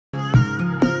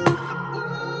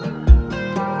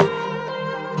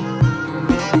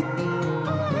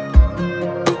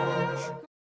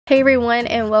Hey everyone,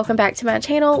 and welcome back to my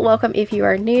channel. Welcome if you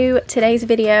are new. Today's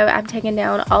video, I'm taking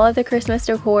down all of the Christmas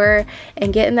decor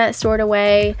and getting that stored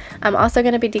away. I'm also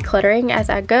going to be decluttering as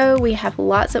I go. We have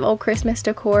lots of old Christmas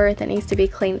decor that needs to be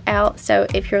cleaned out, so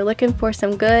if you're looking for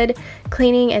some good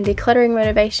cleaning and decluttering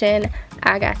motivation,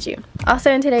 I got you. Also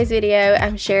in today's video,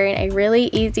 I'm sharing a really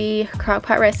easy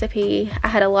crockpot recipe. I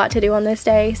had a lot to do on this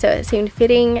day, so it seemed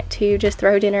fitting to just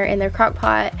throw dinner in their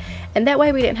crockpot, and that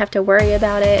way we didn't have to worry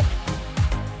about it.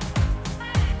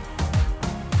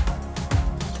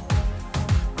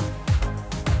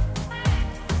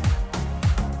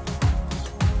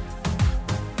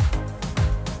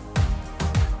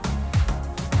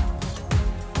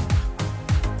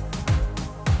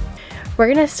 We're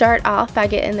going to start off by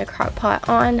getting the crock pot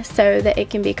on so that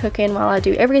it can be cooking while I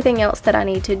do everything else that I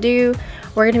need to do.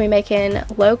 We're going to be making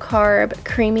low carb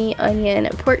creamy onion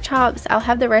pork chops. I'll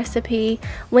have the recipe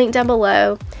linked down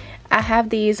below. I have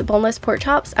these boneless pork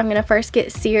chops. I'm going to first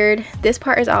get seared. This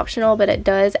part is optional, but it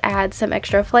does add some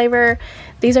extra flavor.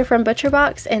 These are from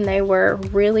ButcherBox and they were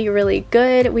really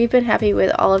good. We've been happy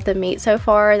with all of the meat so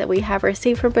far that we have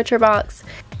received from ButcherBox.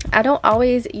 I don't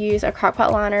always use a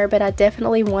crockpot liner, but I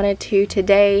definitely wanted to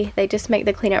today. They just make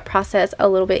the cleanup process a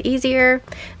little bit easier.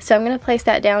 So I'm going to place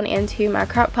that down into my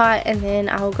crockpot and then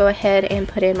I'll go ahead and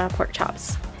put in my pork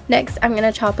chops. Next, I'm going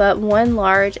to chop up one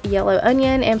large yellow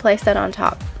onion and place that on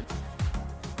top.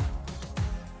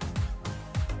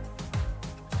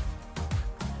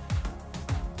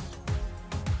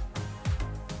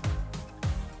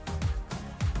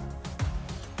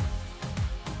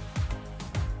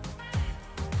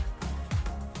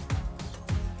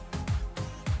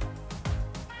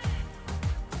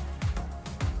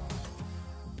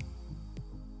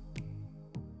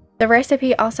 The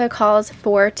recipe also calls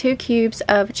for 2 cubes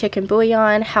of chicken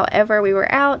bouillon. However, we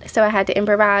were out, so I had to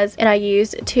improvise, and I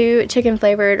used 2 chicken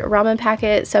flavored ramen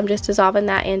packets. So I'm just dissolving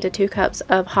that into 2 cups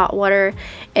of hot water,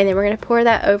 and then we're going to pour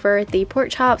that over the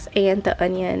pork chops and the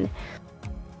onion.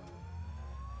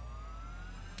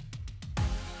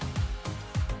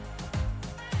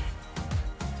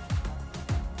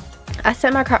 I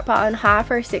set my crock pot on high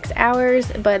for 6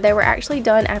 hours, but they were actually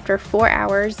done after 4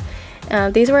 hours.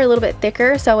 These were a little bit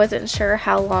thicker, so I wasn't sure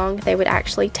how long they would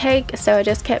actually take, so I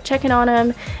just kept checking on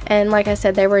them, and like I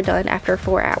said, they were done after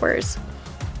 4 hours.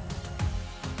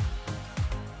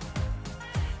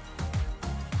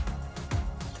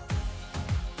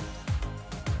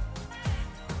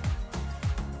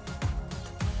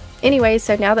 Anyway,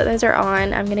 so now that those are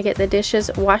on, I'm going to get the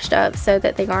dishes washed up so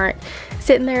that they aren't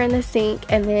sitting there in the sink,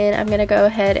 and then I'm going to go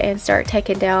ahead and start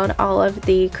taking down all of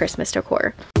the Christmas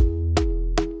decor.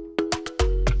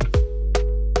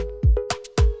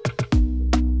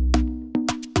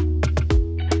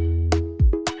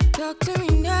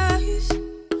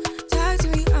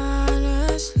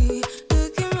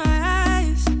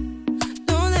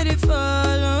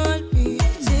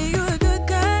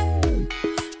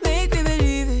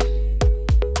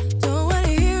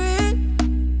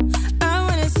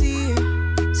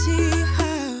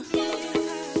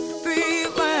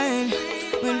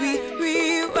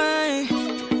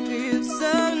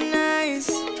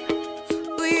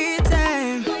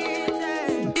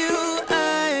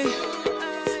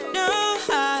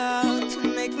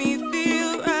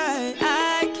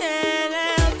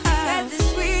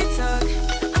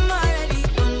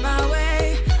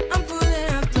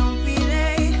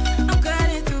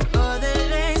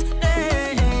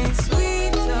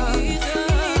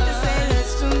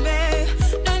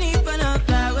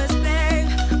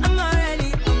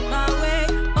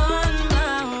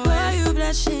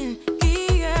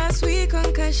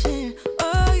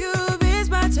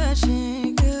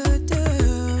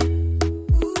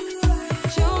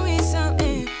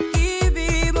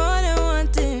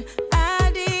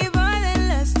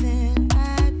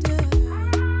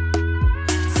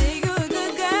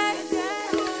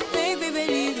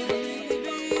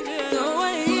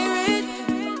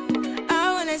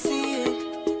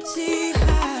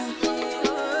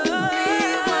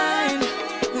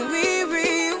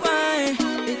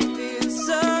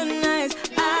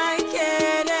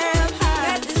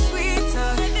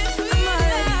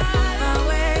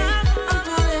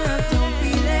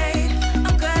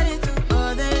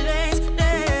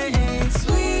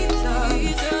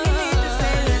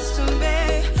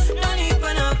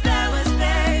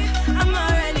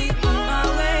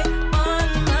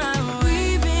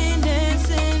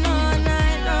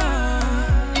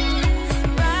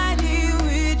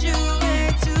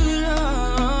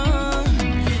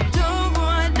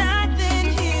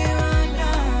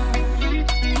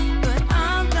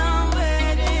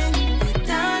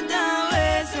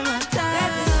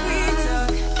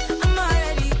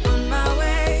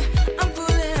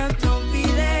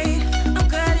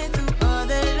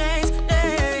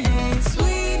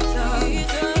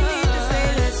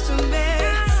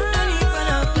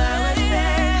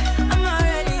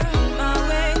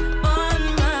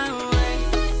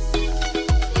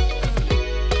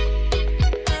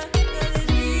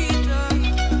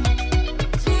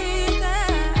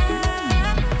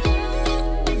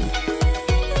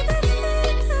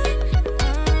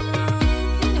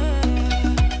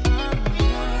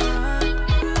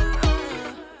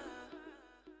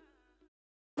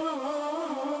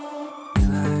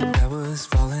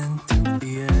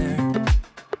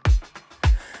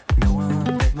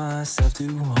 myself to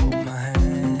hold my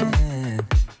hand,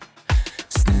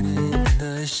 standing in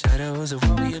the shadows of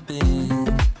where we have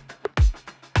been,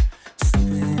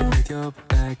 sleeping with your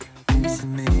back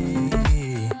facing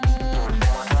me.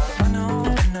 I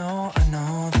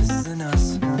know this isn't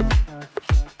us.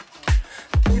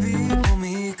 Baby, pull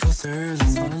me closer,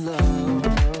 let's fall in love.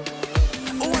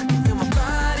 Oh, I can feel my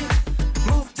body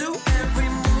move to every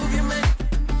move you make,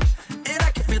 and I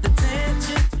can feel the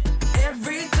tension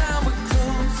every time we're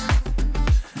close.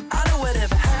 I know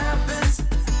whatever happens,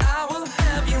 I will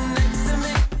have you next to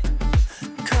me.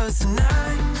 'Cause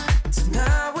tonight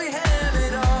we have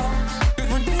it all. 'Cause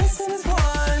we're dancing as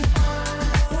one.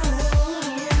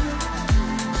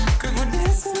 'Cause we're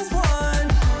dancing as one.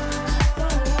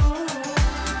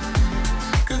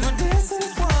 'Cause we're dancing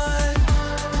as one.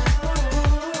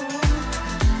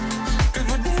 'Cause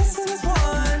we're dancing as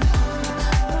one.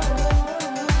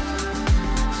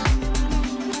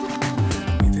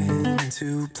 We've been into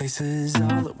places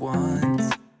all at once.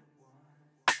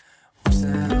 Was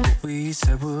that what we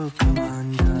said would come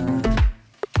undone?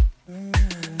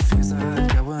 Feels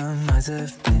like our minds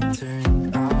have been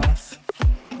turned off.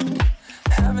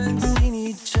 Haven't seen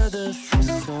each other for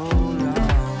so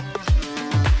long.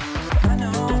 I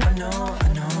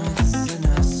know this isn't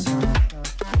us.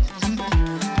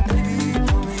 Baby,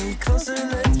 pull me closer,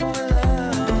 let's fall in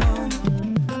love.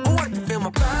 Oh, I can feel my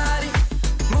body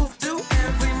move to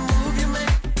every move you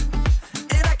make,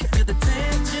 and I can feel the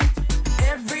tension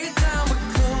every time we're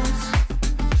close.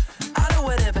 I know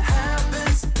whatever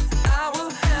happens, I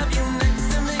will have you next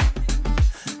to me.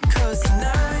 'Cause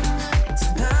tonight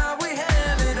we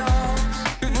have it all.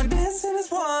 'Cause we're dancing as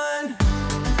one.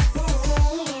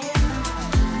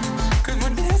 'Cause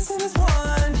we're dancing as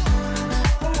one.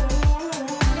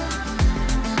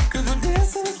 'Cause we're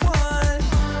dancing as one.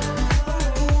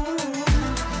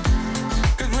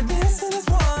 'Cause we're dancing as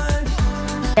one.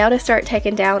 Now to start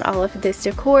taking down all of this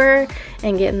decor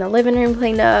and getting the living room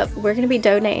cleaned up. We're going to be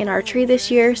donating our tree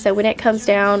this year, so when it comes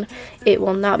down, it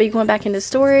will not be going back into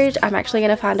storage. I'm actually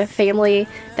going to find a family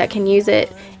that can use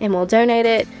it and we'll donate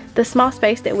it. The small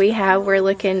space that we have, we're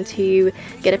looking to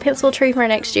get a pencil tree for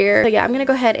next year. So yeah, I'm going to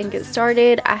go ahead and get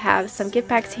started. I have some gift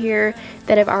bags here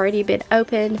that have already been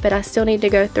opened, but I still need to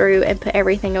go through and put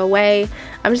everything away.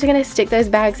 I'm just going to stick those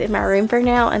bags in my room for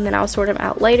now, and then I'll sort them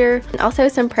out later. And also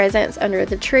some presents under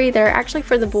the tree. They're actually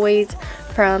for the boys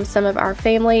from some of our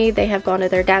family. They have gone to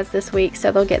their dads this week,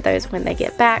 so they'll get those when they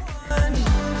get back.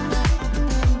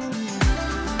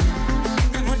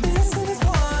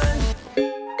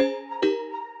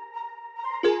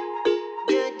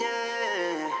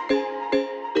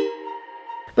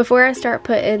 Before I start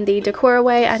putting the decor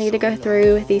away, I need to go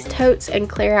through these totes and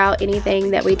clear out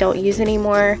anything that we don't use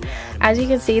anymore. As you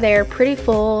can see, they're pretty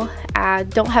full. I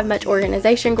don't have much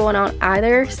organization going on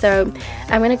either, so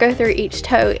I'm going to go through each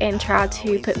tote and try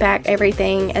to put back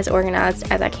everything as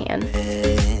organized as I can.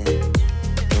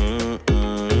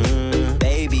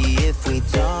 Baby, if we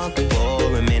talk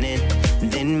for a minute,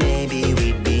 then maybe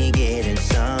we'd be getting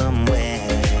somewhere.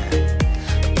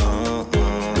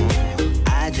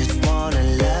 I just wanna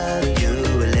love you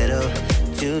a little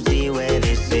to see where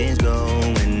this is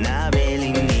going. I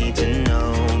really need to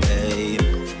know, babe.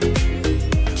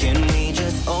 Can we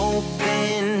just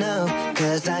open up?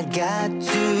 'Cause I got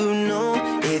to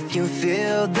know if you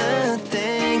feel the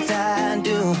things I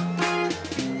do.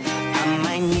 I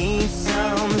might need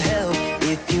some help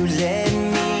if you let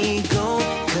me go.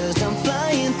 'Cause I'm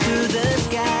flying through the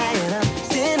sky and I'm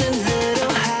sitting a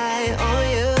little high on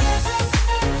you.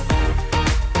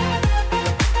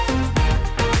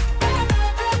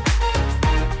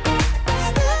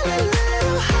 Still a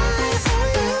little high on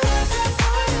you.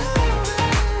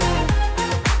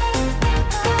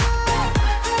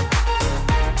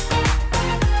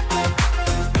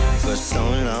 For so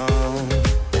long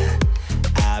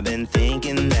I've been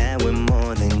thinking that we're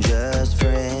more than just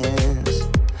friends.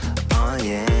 Oh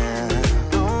yeah.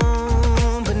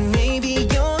 Oh, but maybe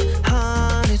your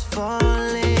heart is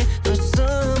falling for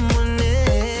someone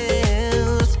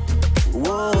else.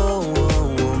 Whoa, whoa,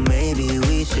 whoa, maybe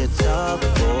we should talk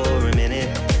for a minute.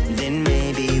 Then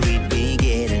maybe we'd be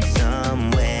getting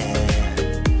somewhere.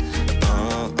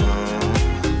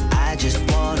 I just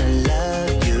wanna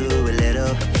love you a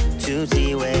little to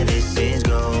see where this is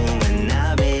going.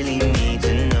 I really need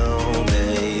to know,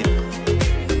 babe.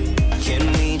 Can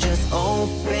we just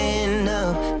open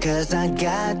up? 'Cause I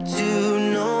got to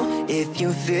know if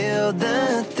you feel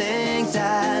the things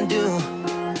I do.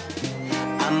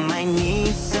 I might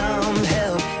need some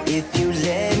help if you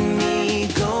let me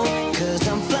go. 'Cause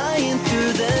I'm flying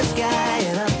through the sky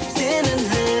and I'm sitting a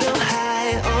little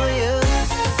high on you.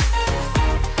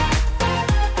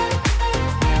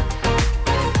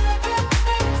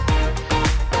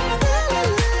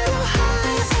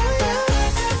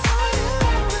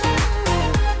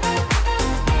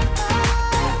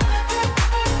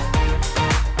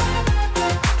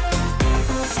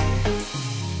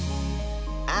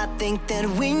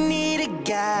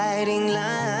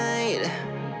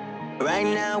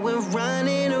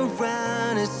 running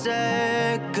around in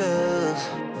circles.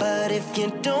 But if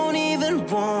you don't even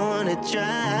wanna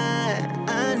try,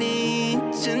 I need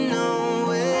to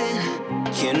know it.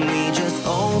 Can we just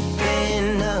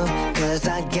open up? 'Cause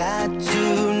I got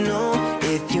to know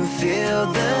if you feel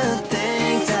the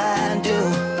things I do.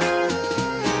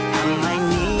 I might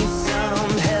need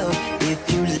some help if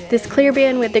you. This clear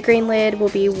bin with the green lid will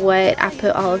be what I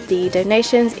put all of the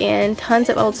donations in. Tons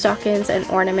of old stockings and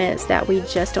ornaments that we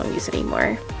just don't use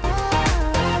anymore.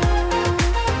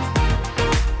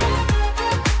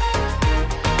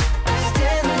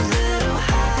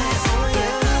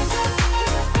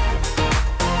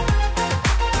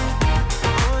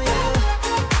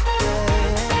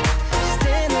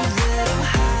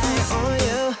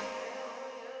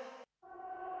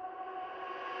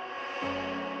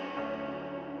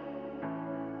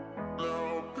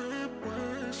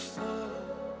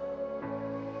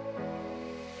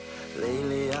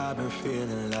 Lately I've been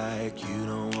feeling like you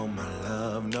don't want my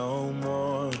love no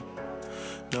more,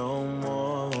 no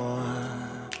more.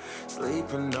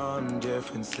 Sleeping on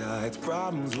different sides,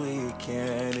 problems we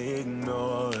can't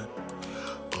ignore.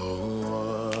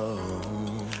 Oh,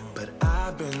 but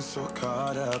I've been so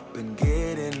caught up in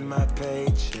getting my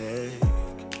paycheck,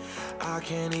 I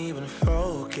can't even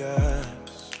focus.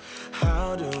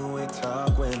 How do we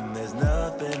talk when there's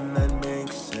nothing that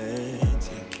makes sense?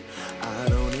 I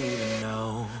don't even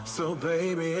know. So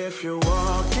baby, if you're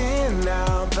walking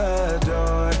out the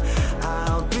door,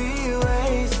 I'll be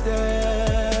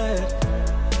wasted.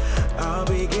 I'll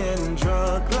be getting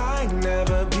drunk like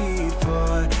never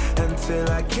before until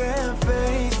I can't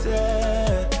face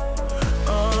it.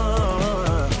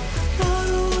 Oh, I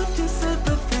don't want your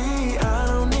sympathy, I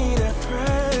don't need a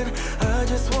friend. I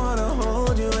just wanna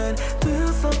hold you and feel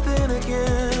something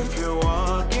again. If you're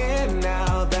walking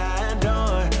out that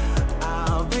door,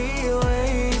 I'll be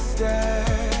wasted.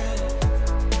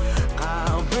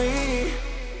 I'll be.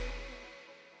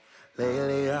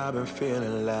 Lately I've been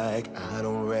feeling like I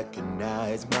don't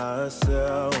recognize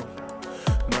myself,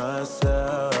 yeah.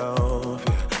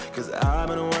 'Cause I've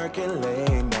been working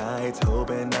late nights,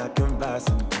 hoping I can buy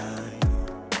some time.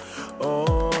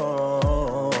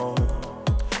 Oh,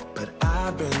 but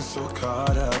I've been so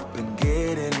caught up in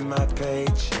getting my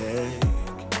paycheck,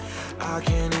 I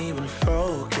can't even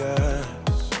focus.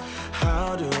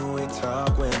 How do we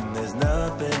talk when there's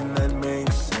nothing that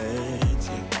makes sense?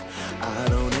 Yeah, I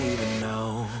don't even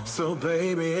know. So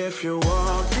baby, if you're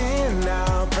walking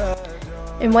out the door.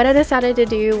 And what I decided to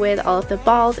do with all of the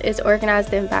balls is organize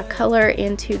them by color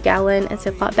into gallon and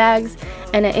Ziploc bags,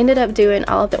 and I ended up doing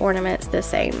all of the ornaments the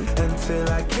same. Until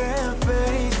I can't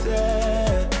face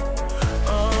it.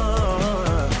 Oh,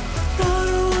 I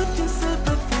don't want your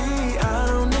sympathy, I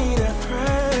don't need a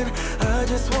friend. I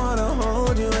just wanna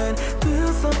hold you and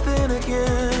feel something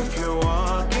again. If you're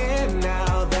walking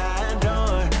out that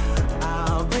door,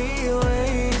 I'll be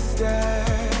wasted.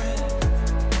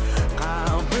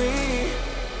 I'll be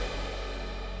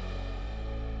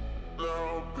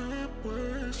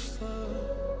wasted.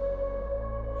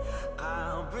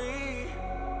 I'll be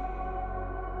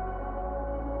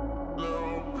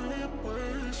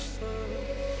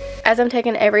As I'm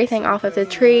taking everything off of the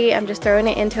tree, I'm just throwing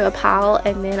it into a pile,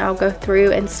 and then I'll go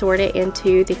through and sort it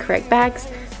into the correct bags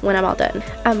when I'm all done.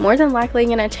 I'm more than likely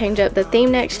going to change up the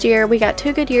theme next year. We got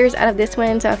 2 good years out of this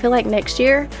one, so I feel like next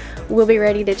year we'll be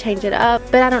ready to change it up,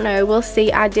 but I don't know, we'll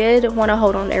see. I did want to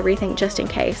hold on to everything just in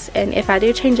case, and if I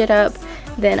do change it up,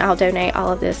 then I'll donate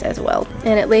all of this as well,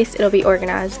 and at least it'll be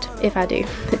organized if I do.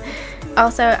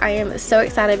 Also, I am so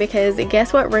excited because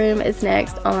guess what room is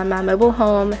next on my mobile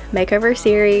home makeover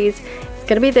series? It's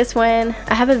gonna be this one.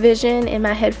 I have a vision in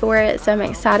my head for it, so I'm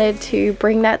excited to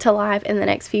bring that to life in the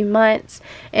next few months,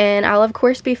 and I'll of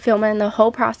course be filming the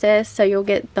whole process, so you'll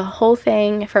get the whole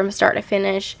thing from start to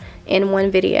finish in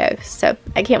one video. So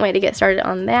I can't wait to get started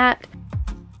on that.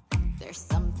 There's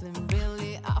something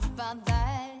really off about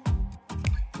that.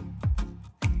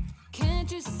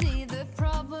 Can't you see the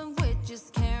problem with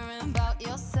just caring about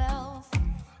yourself?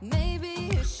 Maybe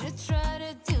you should try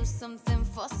to do something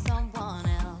for someone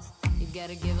else. You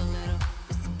gotta give a little,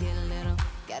 just to get a little.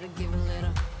 Gotta give a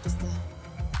little, just to.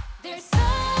 There's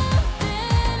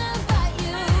something about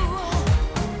you.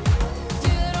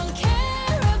 You don't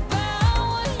care about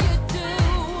what you do.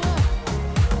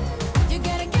 You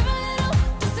gotta give a little.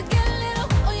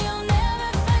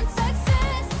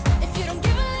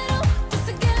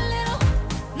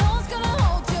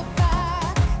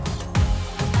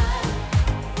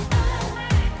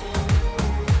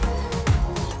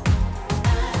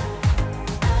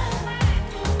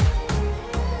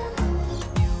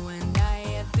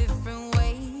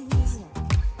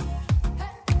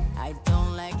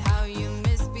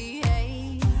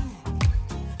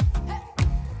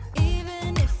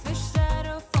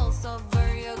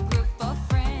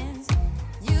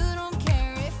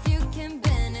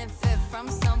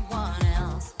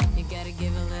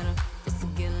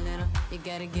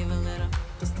 gotta give a little,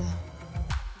 just a.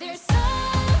 There's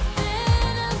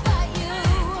something about you.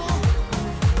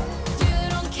 You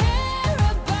don't care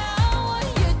about what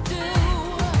you do.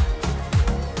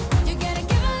 You gotta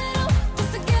give a little,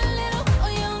 just to get a little, or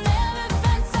you'll never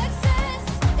find success.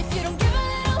 If you don't give a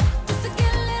little, just to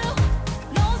get a little,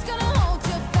 no one's gonna hold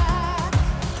you back.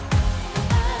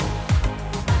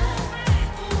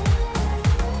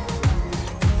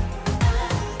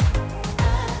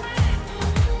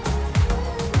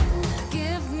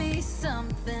 Give me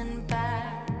something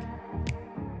back.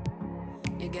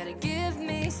 You gotta give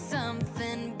me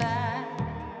something back.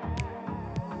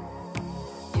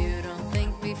 You don't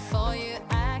think before you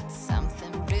act,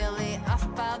 something really off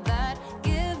about that.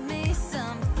 Give me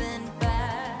something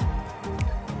back.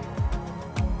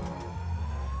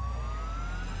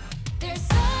 There's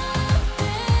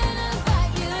something about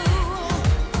you.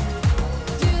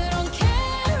 You don't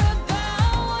care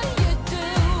about what you do.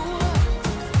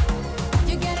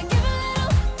 You gotta give a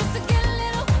little, just to get a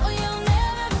little, or you'll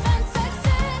never find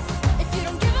success. If you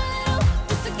don't give a little,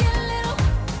 just to get a little,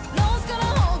 no one's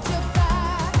gonna hold you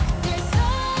back. There's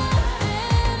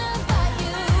something about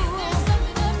you. There's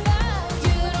something about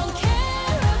you. You don't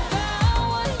care about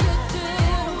what you do.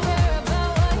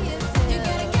 You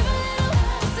gotta give a little,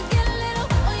 just to get a little,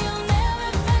 or you'll never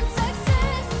find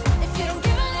success. If you don't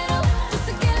give a little, just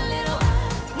to get a little,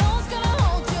 no one's gonna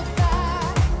hold you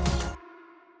back.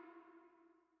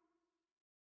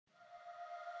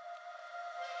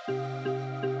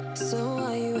 So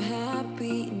are you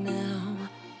happy now?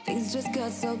 Things just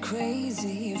got so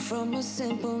crazy from a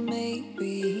simple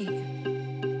maybe.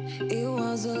 It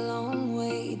was a long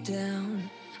way down.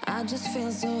 I just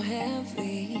feel so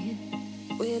heavy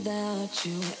without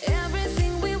you.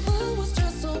 Everything we were was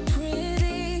just so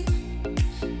pretty,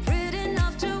 pretty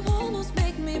enough to almost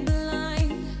make me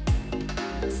blind.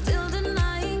 Still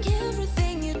denying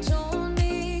everything you told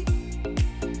me.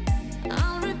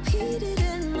 I'll repeat it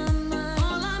in my mind.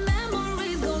 All our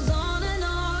memories goes on and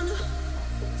on,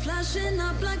 flashing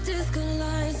up like disco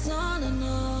lights on and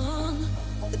on.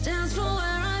 The dance floor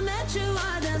where I met you,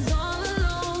 I danced all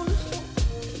alone.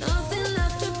 Nothing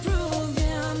left to prove,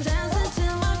 yeah, I'm dancing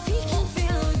till my feet can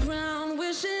feel the ground.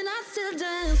 Wishing I still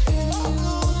dance with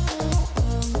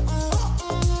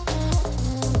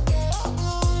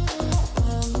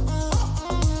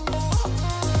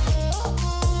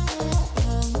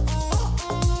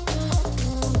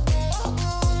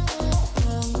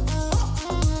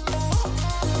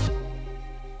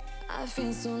I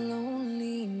feel so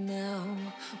lonely now,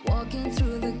 walking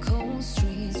through the cold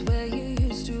streets where you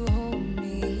used to hold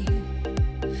me.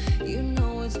 You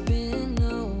know it's been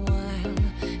a while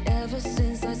ever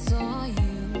since I saw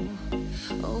you,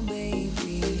 oh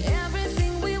baby.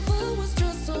 Everything we were was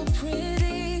just so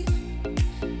pretty,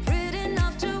 pretty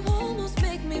enough to almost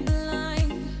make me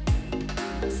blind.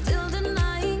 Still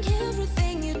denying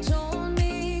everything you told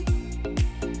me.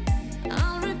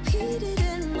 I'll repeat it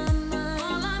in my mind.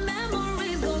 All our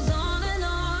memories goes on and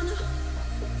on,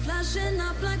 flashing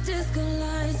up like disco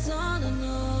lights on and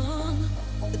on.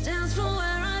 The dance floor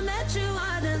where I met you,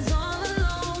 I danced all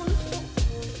alone.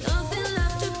 Nothing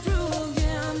left to prove,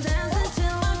 yeah, I'm dancing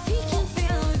till my feet can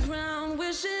feel the ground.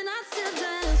 Wishing I still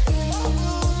dance with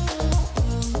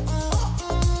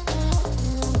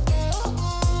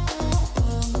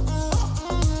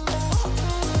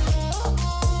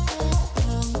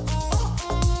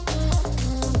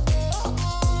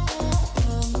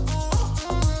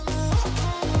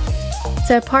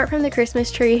So apart from the Christmas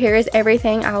tree, here is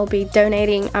everything I will be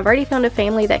donating. I've already found a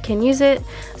family that can use it,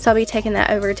 so I'll be taking that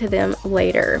over to them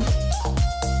later.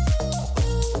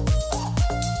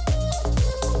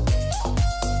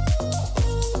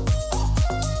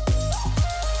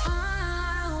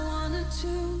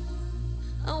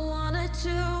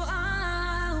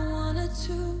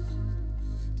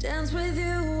 dance with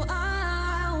you.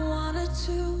 I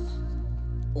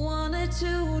wanted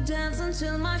to dance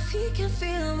until my feet can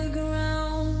feel the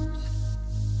ground.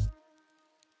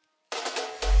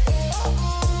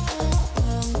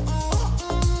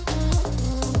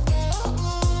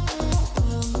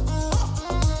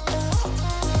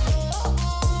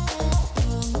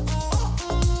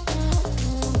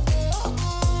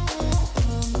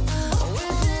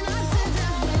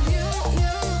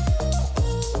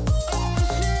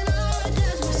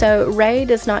 So Ray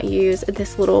does not use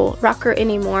this little rocker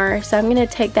anymore, so I'm going to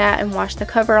take that and wash the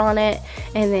cover on it.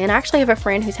 And then I actually have a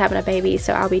friend who's having a baby,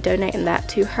 so I'll be donating that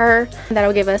to her.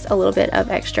 That'll give us a little bit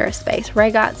of extra space. Ray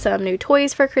got some new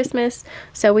toys for Christmas,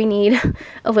 so we need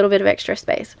a little bit of extra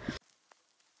space.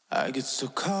 I get so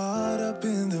caught up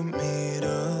in the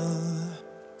middle,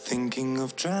 Thinking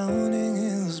of drowning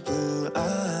in those blue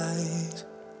eyes.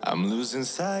 I'm losing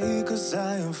sight 'cause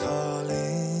I am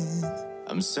falling.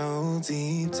 I'm so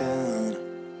deep down,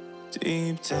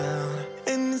 deep down.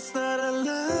 And it's not a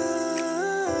lie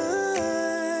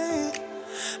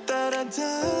that I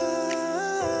die.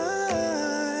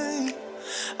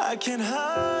 I can't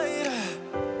hide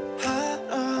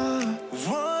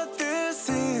what this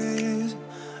is.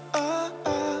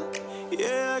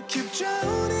 Yeah, I keep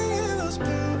drowning in those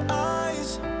blue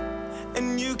eyes.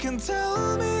 And you can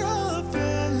tell me all of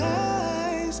your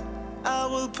lies. I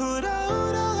will put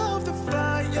out all of the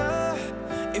fire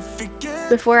if it gets.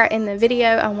 Before I end the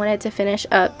video, I wanted to finish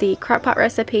up the Crockpot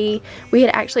recipe. We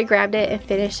had actually grabbed it and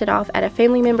finished it off at a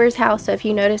family member's house, so if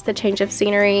you notice the change of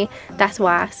scenery, that's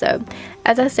why. So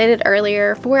as I stated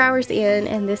earlier, 4 hours in,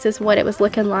 and this is what it was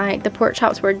looking like. The pork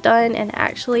chops were done and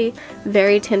actually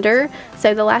very tender.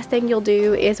 So the last thing you'll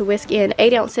do is whisk in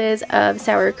 8 ounces of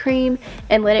sour cream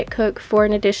and let it cook for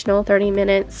an additional 30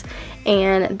 minutes,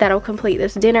 and that'll complete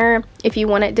this dinner. If you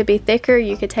want it to be thicker,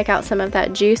 you could take out some of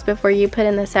that juice before you put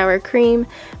in the sour cream,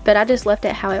 but I just left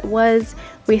it how it was.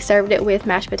 We served it with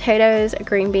mashed potatoes,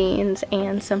 green beans,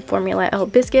 and some Formula L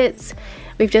biscuits.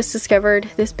 We've just discovered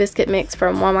this biscuit mix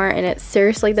from Walmart, and it's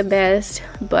seriously the best.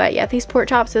 But yeah, these pork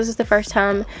chops, this is the first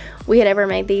time we had ever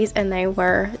made these, and they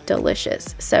were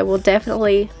delicious. So we'll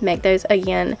definitely make those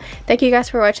again. Thank you guys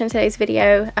for watching today's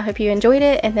video. I hope you enjoyed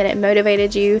it and that it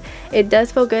motivated you. It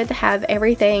does feel good to have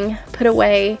everything put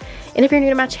away. And if you're new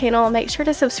to my channel, make sure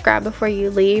to subscribe before you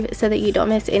leave so that you don't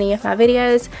miss any of my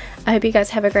videos. I hope you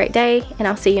guys have a great day, and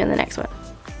I'll see you in the next one.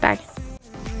 Bye.